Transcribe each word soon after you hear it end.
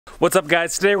What's up,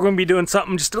 guys? Today we're going to be doing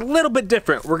something just a little bit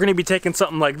different. We're going to be taking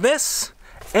something like this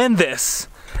and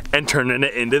turning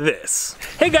it into this.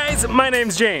 Hey guys, my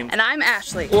name's James. And I'm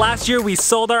Ashley. Last year we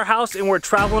sold our house and we're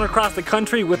traveling across the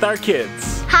country with our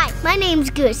kids. Hi, my name's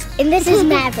Goose, and this is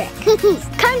Maverick.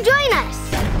 Come join us.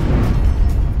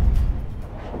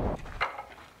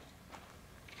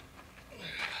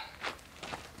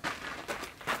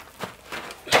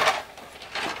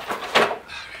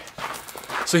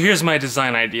 So here's my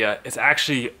design idea. It's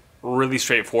actually really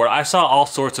straightforward. I saw all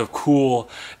sorts of cool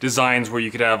designs where you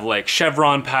could have like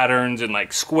chevron patterns and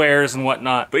like squares and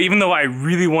whatnot. But even though I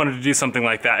really wanted to do something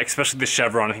like that, especially the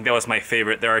chevron, I think that was my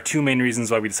favorite, there are two main reasons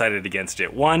why we decided against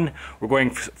it. One, we're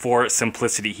going for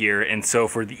simplicity here. And so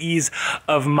for the ease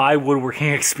of my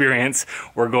woodworking experience,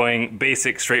 we're going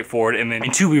basic, straightforward. And then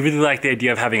two, we really like the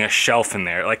idea of having a shelf in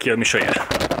there. Like here, let me show you.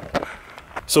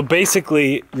 So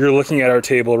basically, you're looking at our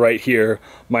table right here,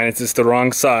 minus it's the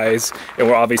wrong size, and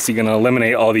we're obviously gonna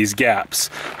eliminate all these gaps.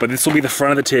 But this will be the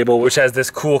front of the table, which has this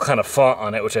cool kind of font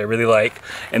on it, which I really like.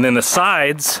 And then the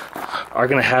sides are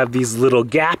gonna have these little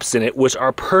gaps in it, which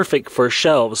are perfect for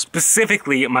shelves.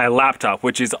 Specifically, my laptop,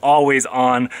 which is always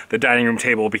on the dining room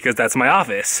table because that's my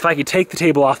office. If I could take the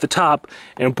table off the top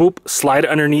and boop, slide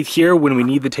underneath here when we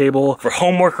need the table for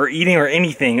homework or eating or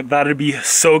anything, that would be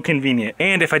so convenient.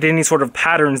 And if I did any sort of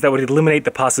pattern that would eliminate the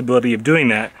possibility of doing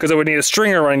that, because I would need a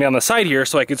stringer running down the side here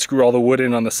so I could screw all the wood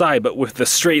in on the side. But with the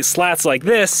straight slats like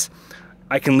this,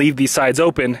 I can leave these sides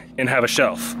open and have a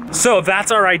shelf. So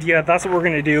that's our idea, that's what we're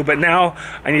gonna do. But now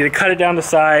I need to cut it down to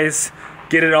size,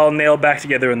 get it all nailed back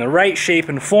together in the right shape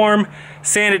and form,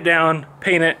 sand it down,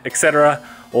 paint it, etc.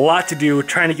 A lot to do,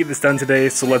 trying to get this done today,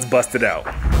 so let's bust it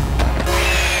out.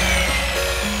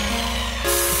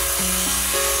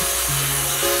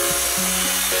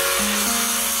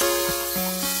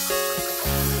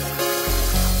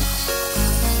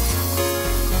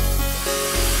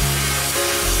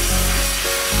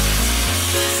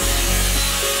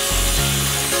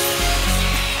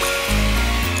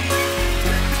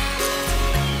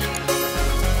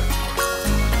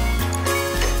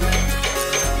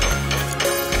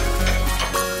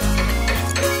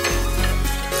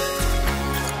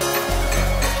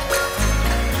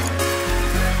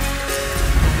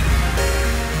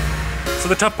 So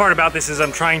the tough part about this is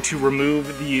I'm trying to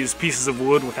remove these pieces of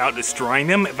wood without destroying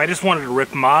them. If I just wanted to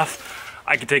rip them off,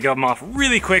 I could take them off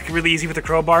really quick, really easy with a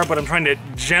crowbar, but I'm trying to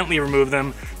gently remove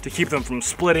them to keep them from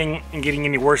splitting and getting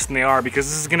any worse than they are, because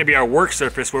this is gonna be our work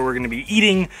surface where we're gonna be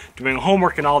eating, doing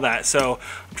homework and all that. So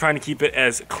I'm trying to keep it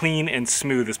as clean and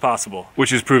smooth as possible,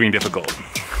 which is proving difficult.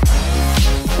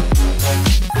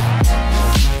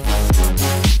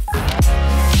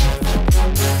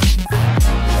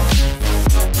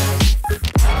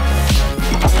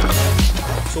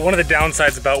 One of the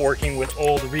downsides about working with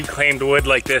old reclaimed wood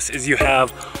like this is you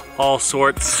have all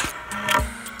sorts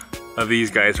of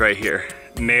these guys right here.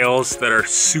 Nails that are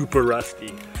super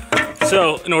rusty.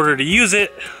 So in order to use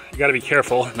it, you gotta be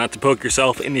careful not to poke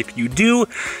yourself. And if you do,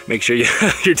 make sure you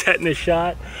have your tetanus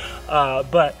shot.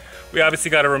 But we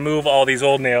obviously gotta remove all these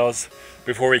old nails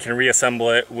before we can reassemble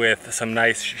it with some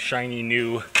nice shiny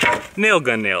new nail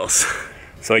gun nails.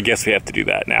 So I guess we have to do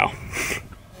that now.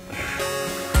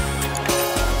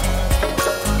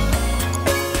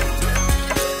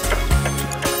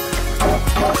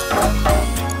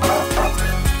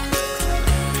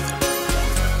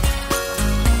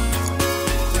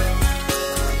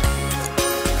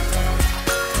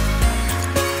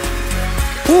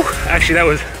 Whew, actually that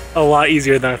was a lot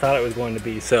easier than I thought it was going to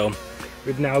be. So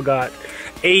we've now got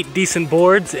 8 decent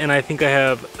boards, and I think I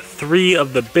have 3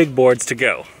 of the big boards to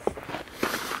go.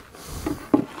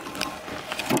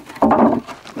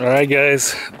 All right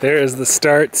guys, there is the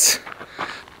start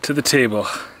to the table.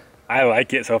 I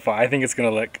like it so far. I think it's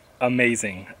gonna look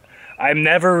amazing. I've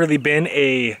never really been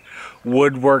a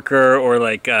woodworker or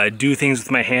like do things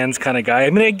with my hands kind of guy. I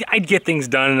mean, I'd get things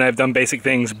done and I've done basic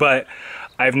things, but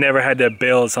I've never had to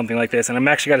build something like this. And I'm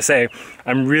actually gotta say,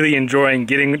 I'm really enjoying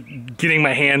getting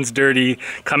my hands dirty,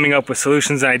 coming up with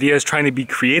solutions and ideas, trying to be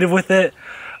creative with it.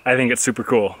 I think it's super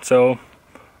cool. So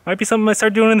might be something I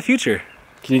start doing in the future.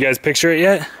 Can you guys picture it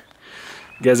yet?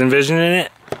 You guys envisioning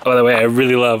it? By the way, I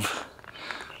really love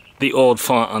the old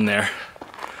font on there.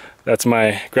 That's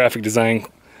my graphic design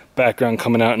background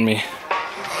coming out in me.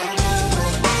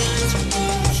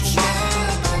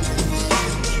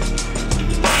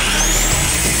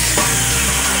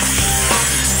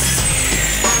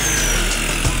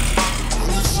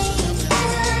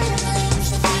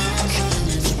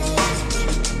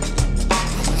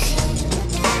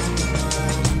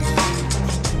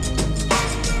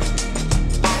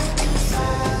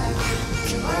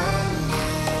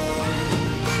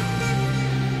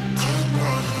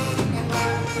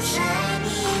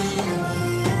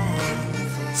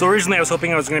 So originally I was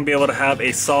hoping I was going to be able to have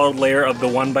a solid layer of the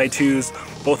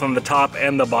 1x2s both on the top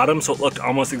and the bottom, so it looked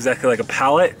almost exactly like a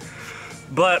pallet.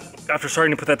 But after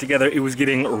starting to put that together, it was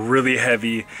getting really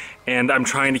heavy, and I'm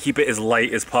trying to keep it as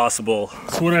light as possible.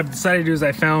 So what I've decided to do is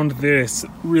I found this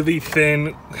really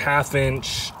thin 1/2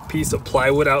 inch piece of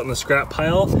plywood out in the scrap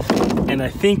pile, and I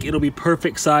think it'll be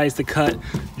perfect size to cut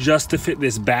just to fit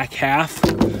this back half,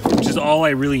 which is all I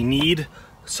really need.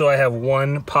 So I have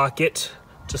one pocket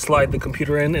to slide the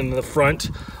computer in, and the front,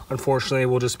 unfortunately,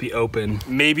 will just be open.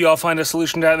 Maybe I'll find a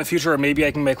solution to that in the future, or maybe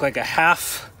I can make like a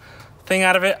half thing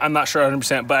out of it. I'm not sure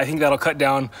 100%, but I think that'll cut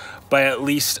down by at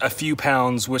least a few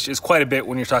pounds, which is quite a bit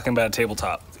when you're talking about a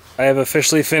tabletop. I have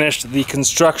officially finished the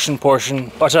construction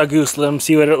portion. Watch out, Goose, let him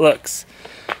see what it looks.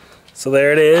 So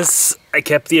there it is. I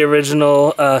kept the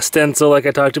original stencil like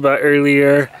I talked about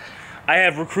earlier. I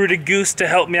have recruited Goose to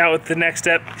help me out with the next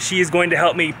step. She is going to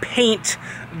help me paint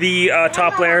the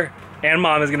top layer, and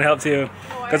Mom is gonna help too,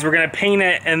 because we're gonna paint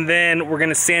it and then we're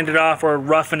gonna sand it off or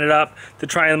roughen it up to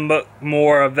try and look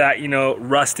more of that, you know,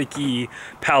 rusticy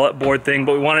palette board thing,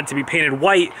 but we want it to be painted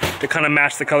white to kind of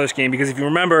match the color scheme, because if you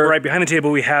remember, right behind the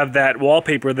table we have that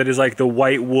wallpaper that is like the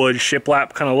white wood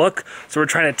shiplap kind of look, so we're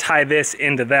trying to tie this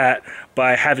into that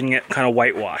by having it kind of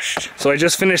whitewashed. So I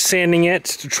just finished sanding it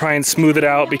to try and smooth it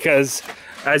out, because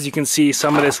as you can see,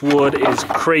 some of this wood is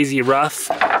crazy rough.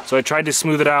 So I tried to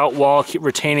smooth it out while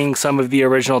retaining some of the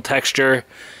original texture.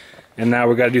 And now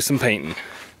we're gonna do some painting.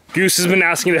 Goose has been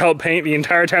asking to help paint the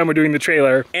entire time we're doing the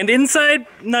trailer. And inside,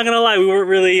 not gonna lie, we weren't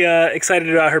really excited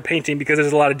about her painting because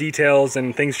there's a lot of details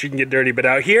and things she can get dirty. But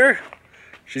out here,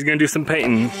 she's gonna do some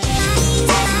painting.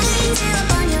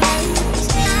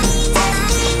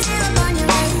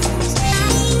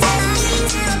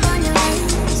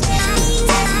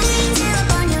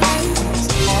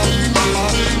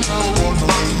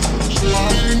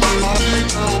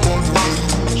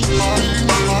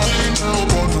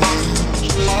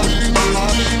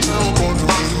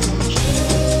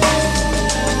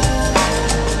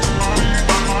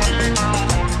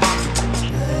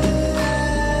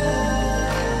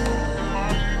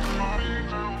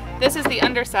 This is the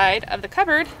underside of the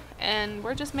cupboard, and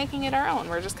we're just making it our own.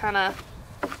 We're just kind of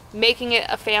making it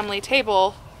a family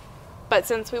table, but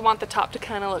since we want the top to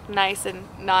kind of look nice and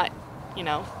not, you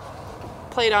know,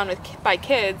 played on with by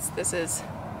kids, this is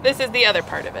the other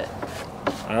part of it.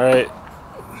 All right,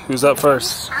 who's up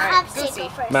first? I'll have to go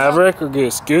first. Maverick or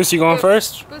Goose? Goose, you going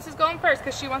first? Goose is going first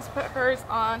because she wants to put hers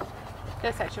on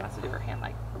this side. She wants to do her hand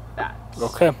like that.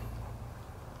 Okay.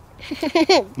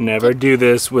 Never do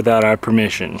this without our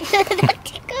permission.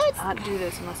 Not do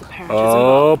this unless a parent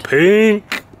Oh,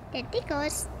 pink! There it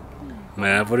goes.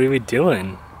 Mav, what are we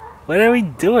doing? What are we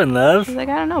doing, love? She's like,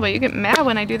 I don't know, but you get mad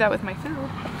when I do that with my food.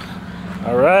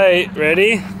 All right,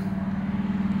 ready?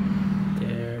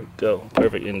 There, go.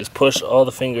 Perfect, and just push all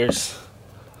the fingers.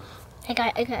 I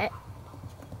got it.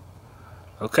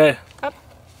 Okay. Up.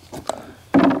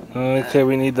 Okay,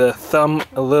 we need the thumb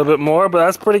a little bit more, but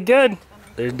that's pretty good.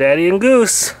 There's Daddy and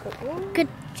Goose. Good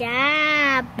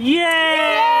job. Yay!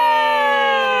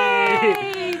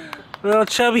 Little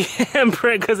chubby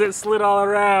handprint because it slid all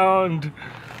around.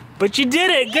 But you did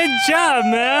it. Good job,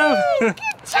 Mav. I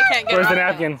can't get Where's the it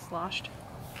napkin? sloshed.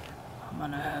 I'm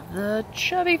gonna have the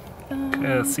chubby thumb.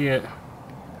 Yeah, let's see it.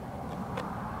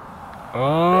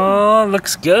 Oh,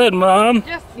 looks good, Mom.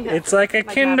 Yes, It's like a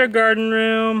kindergarten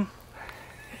room.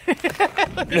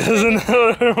 Isn't that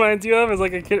what it reminds you of? It's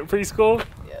like a kid at preschool?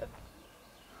 Yeah.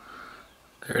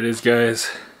 There it is, guys.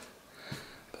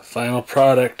 The final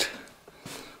product.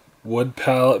 Wood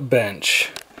pallet bench.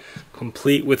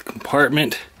 Complete with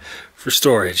compartment for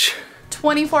storage.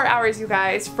 24 hours, you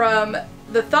guys, from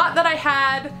the thought that I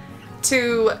had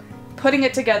to putting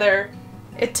it together.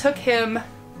 It took him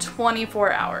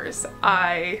 24 hours.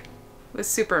 I was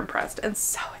super impressed and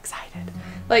so excited.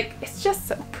 Like, it's just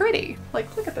so pretty.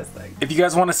 Like, look at this thing. If you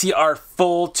guys want to see our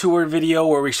full tour video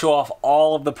where we show off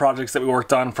all of the projects that we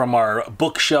worked on, from our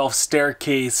bookshelf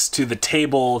staircase to the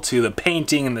table to the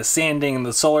painting and the sanding and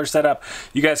the solar setup,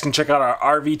 you guys can check out our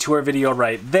RV tour video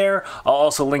right there. I'll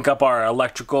also link up our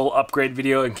electrical upgrade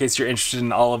video in case you're interested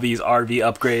in all of these RV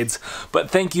upgrades. But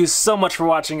thank you so much for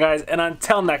watching, guys, and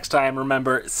until next time,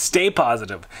 remember, stay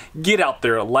positive, get out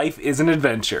there, life is an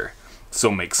adventure, so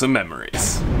make some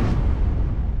memories.